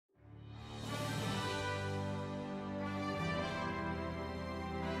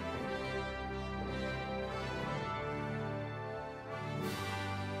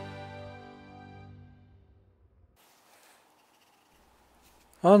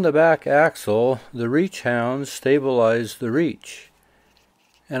On the back axle, the reach hounds stabilize the reach.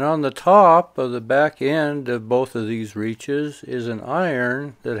 And on the top of the back end of both of these reaches is an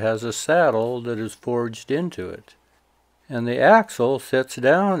iron that has a saddle that is forged into it. And the axle sits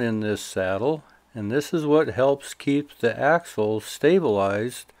down in this saddle, and this is what helps keep the axle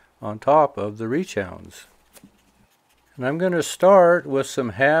stabilized on top of the reach hounds. And I'm going to start with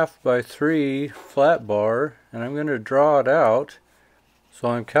some 1/2x3 flat bar, and I'm going to draw it out. So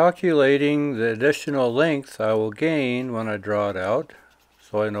I'm calculating the additional length I will gain when I draw it out,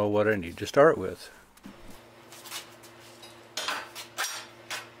 so I know what I need to start with.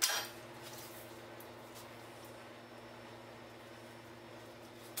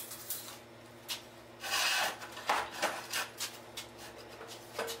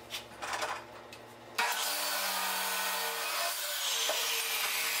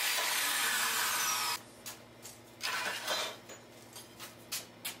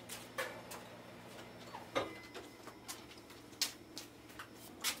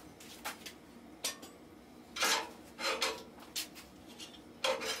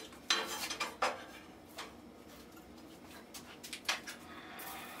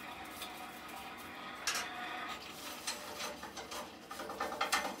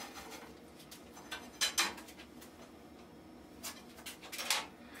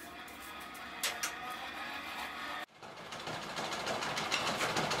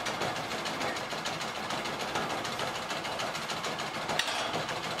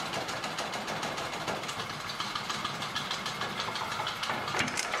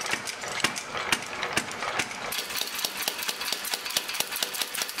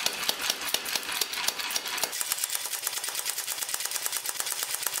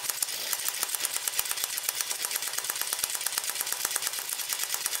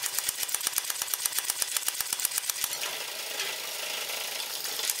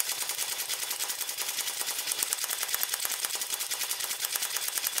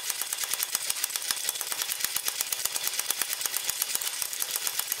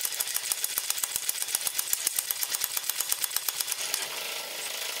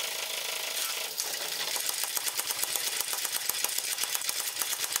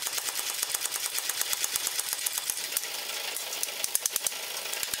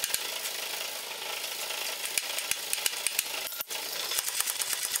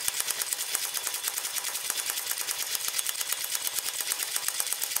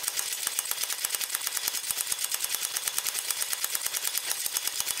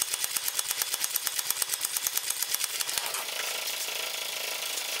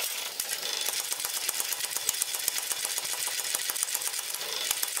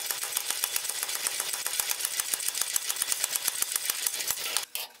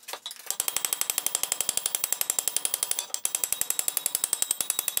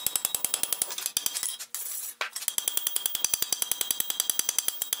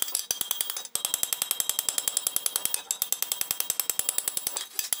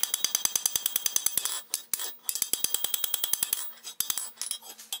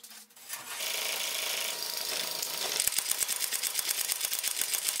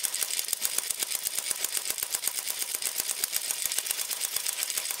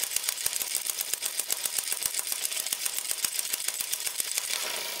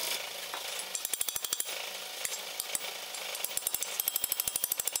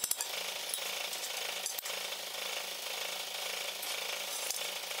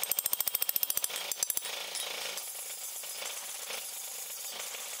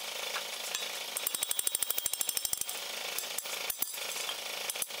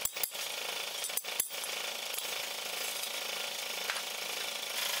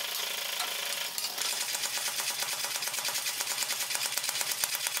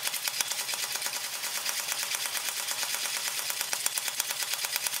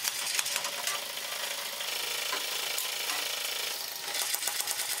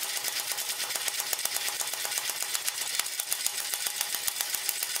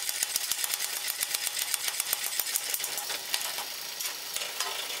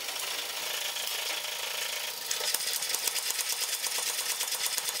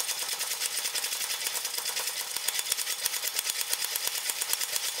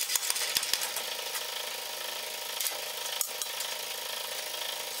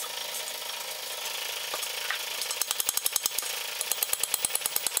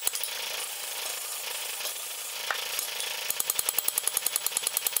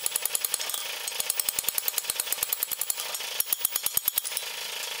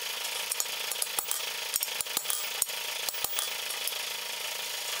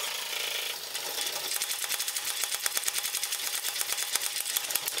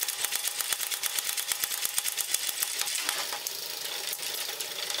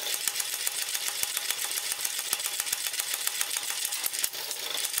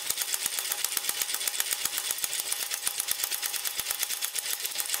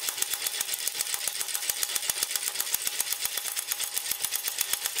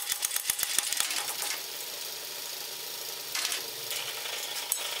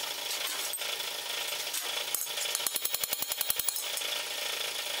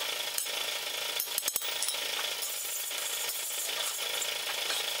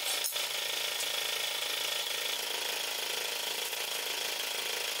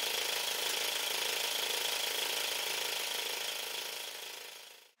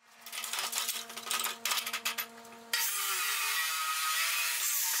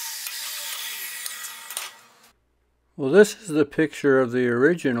 Well, this is the picture of the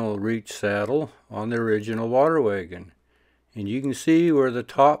original reach saddle on the original water wagon. And you can see where the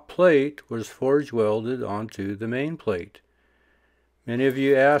top plate was forge welded onto the main plate. Many of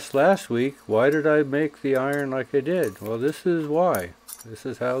you asked last week, why did I make the iron like I did? Well, this is why. This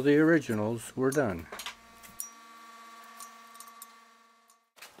is how the originals were done.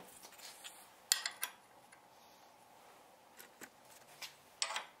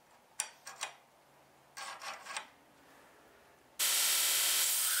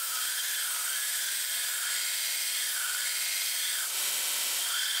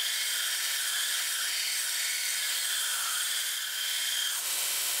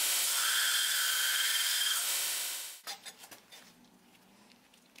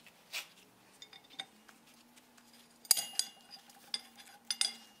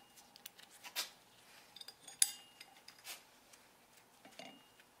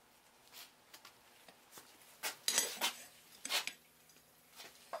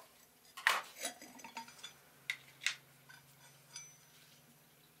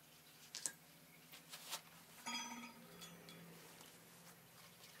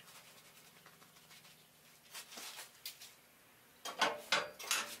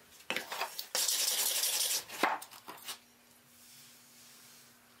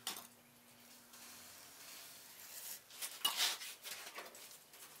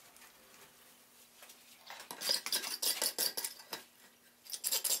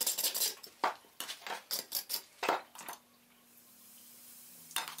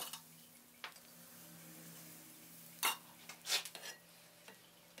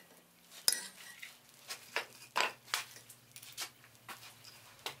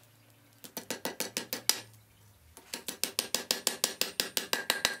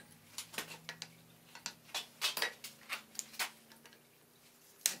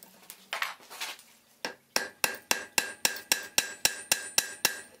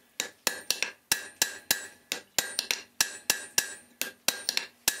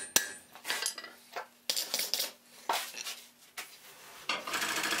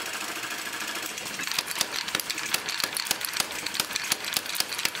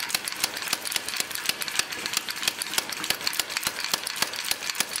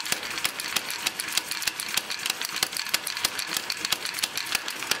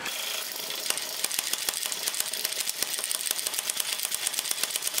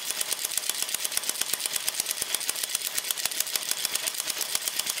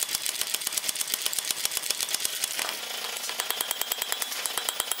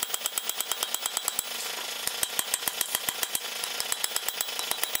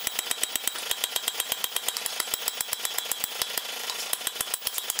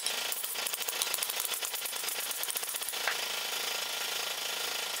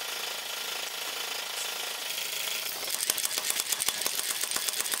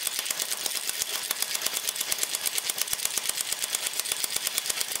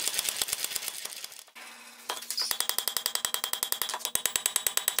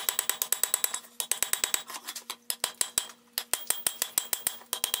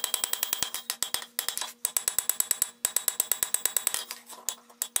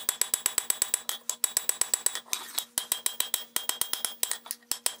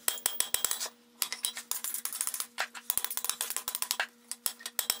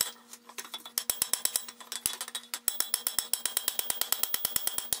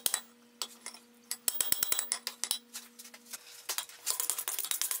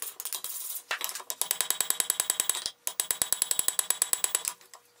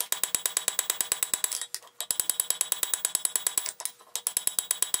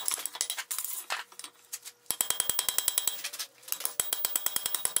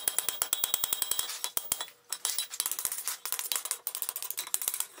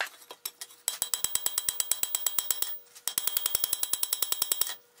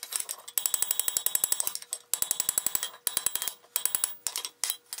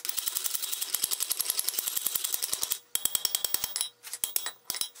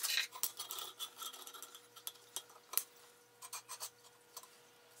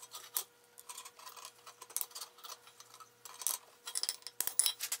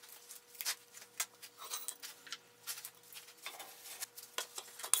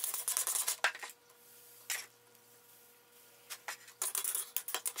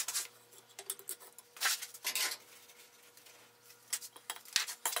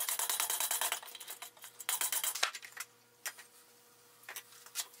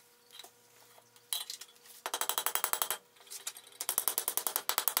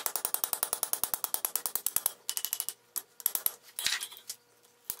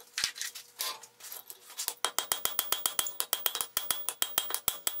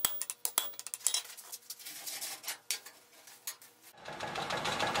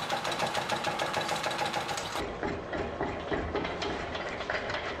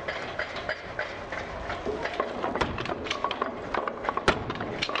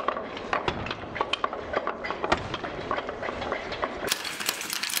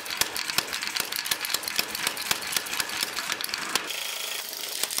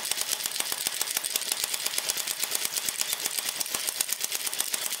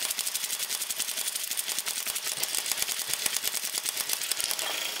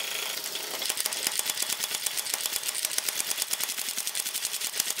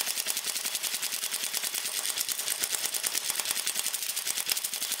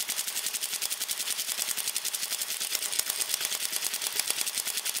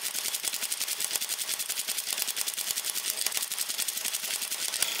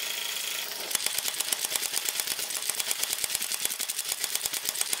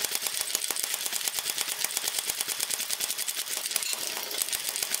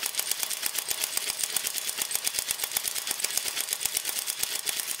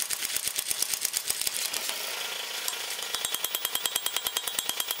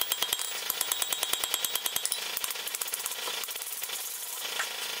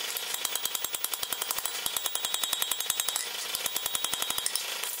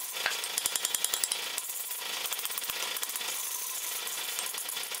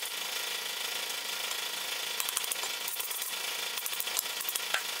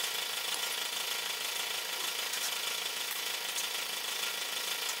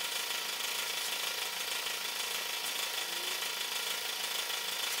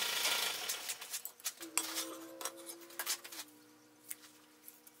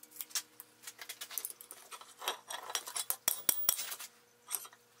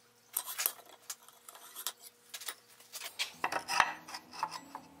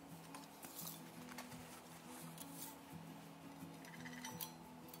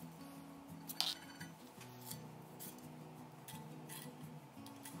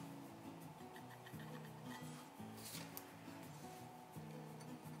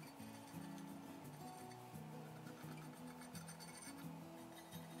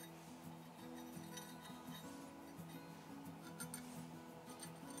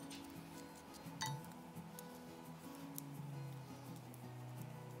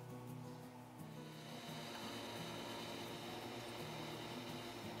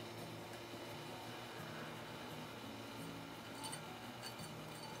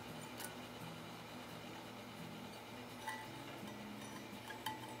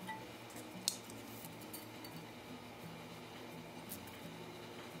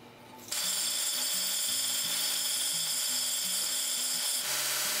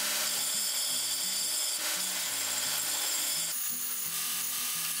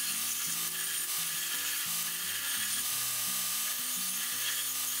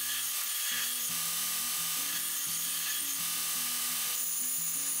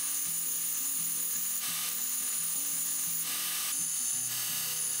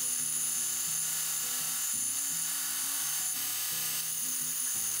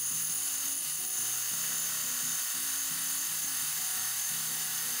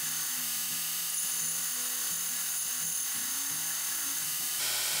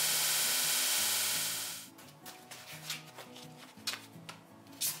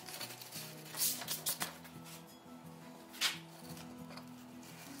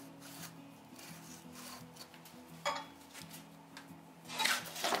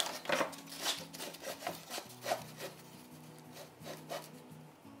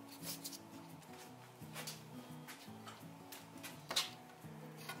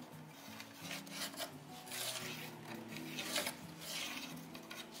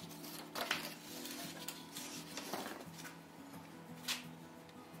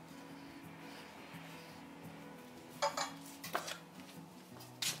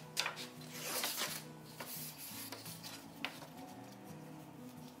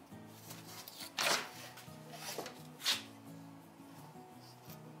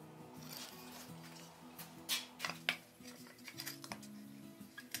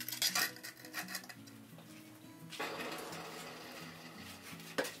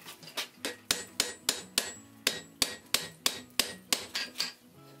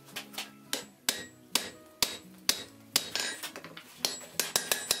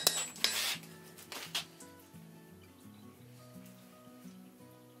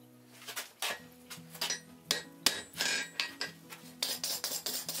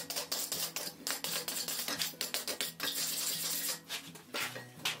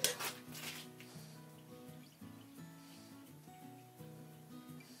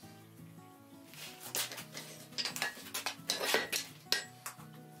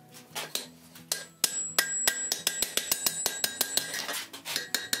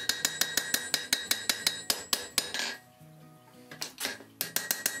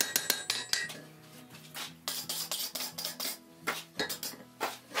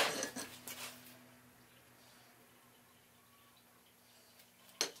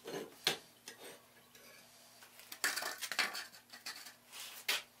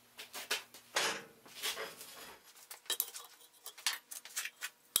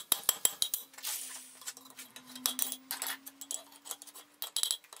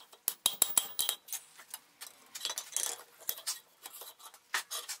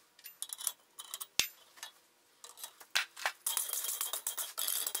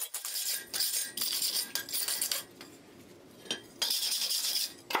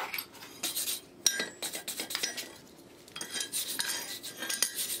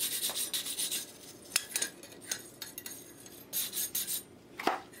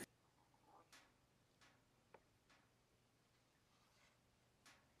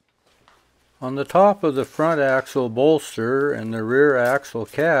 On the top of the front axle bolster and the rear axle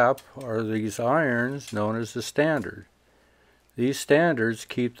cap are these irons known as the standard. These standards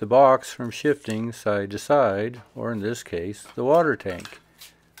keep the box from shifting side to side, or in this case, the water tank.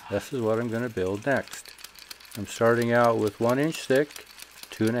 This is what I'm going to build next. I'm starting out with 1 inch thick,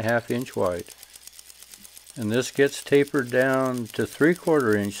 2.5 inch wide. And this gets tapered down to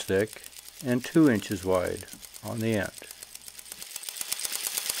 3/4 inch thick and 2 inches wide on the end.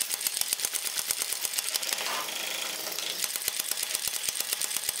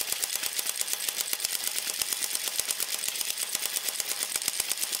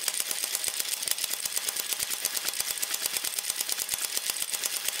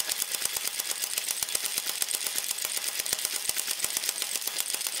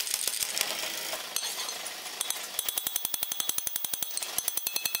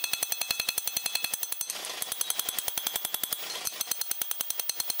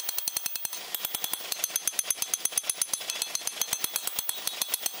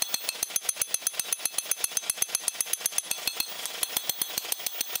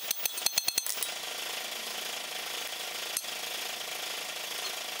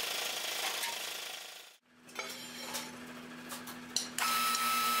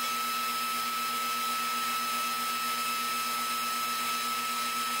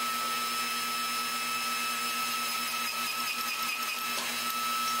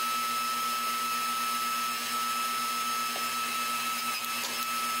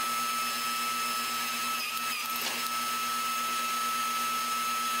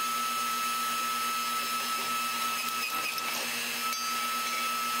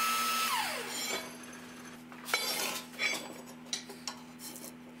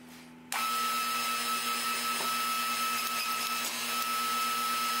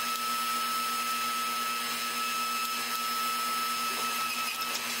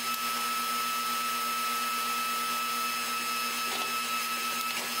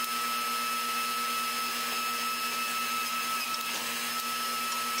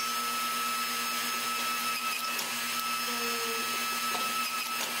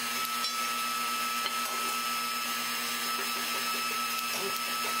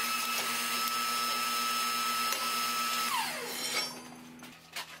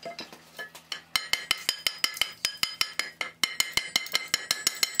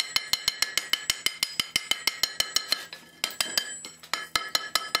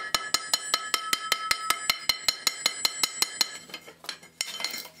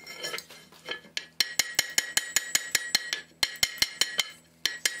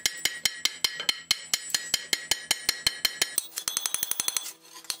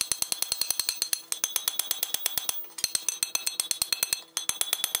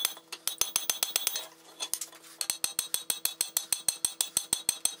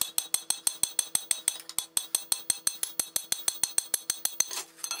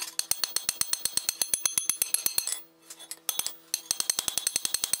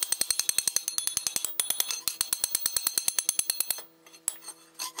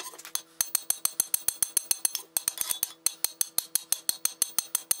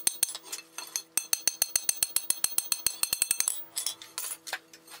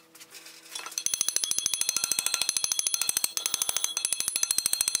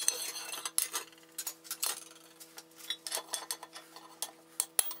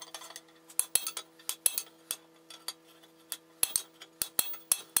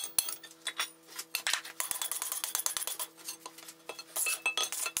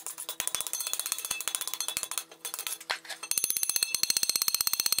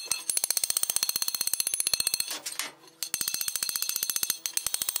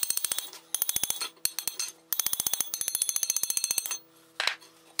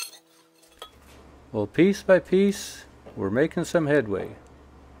 Well, piece by piece, we're making some headway.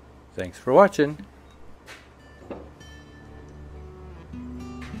 Thanks for watching.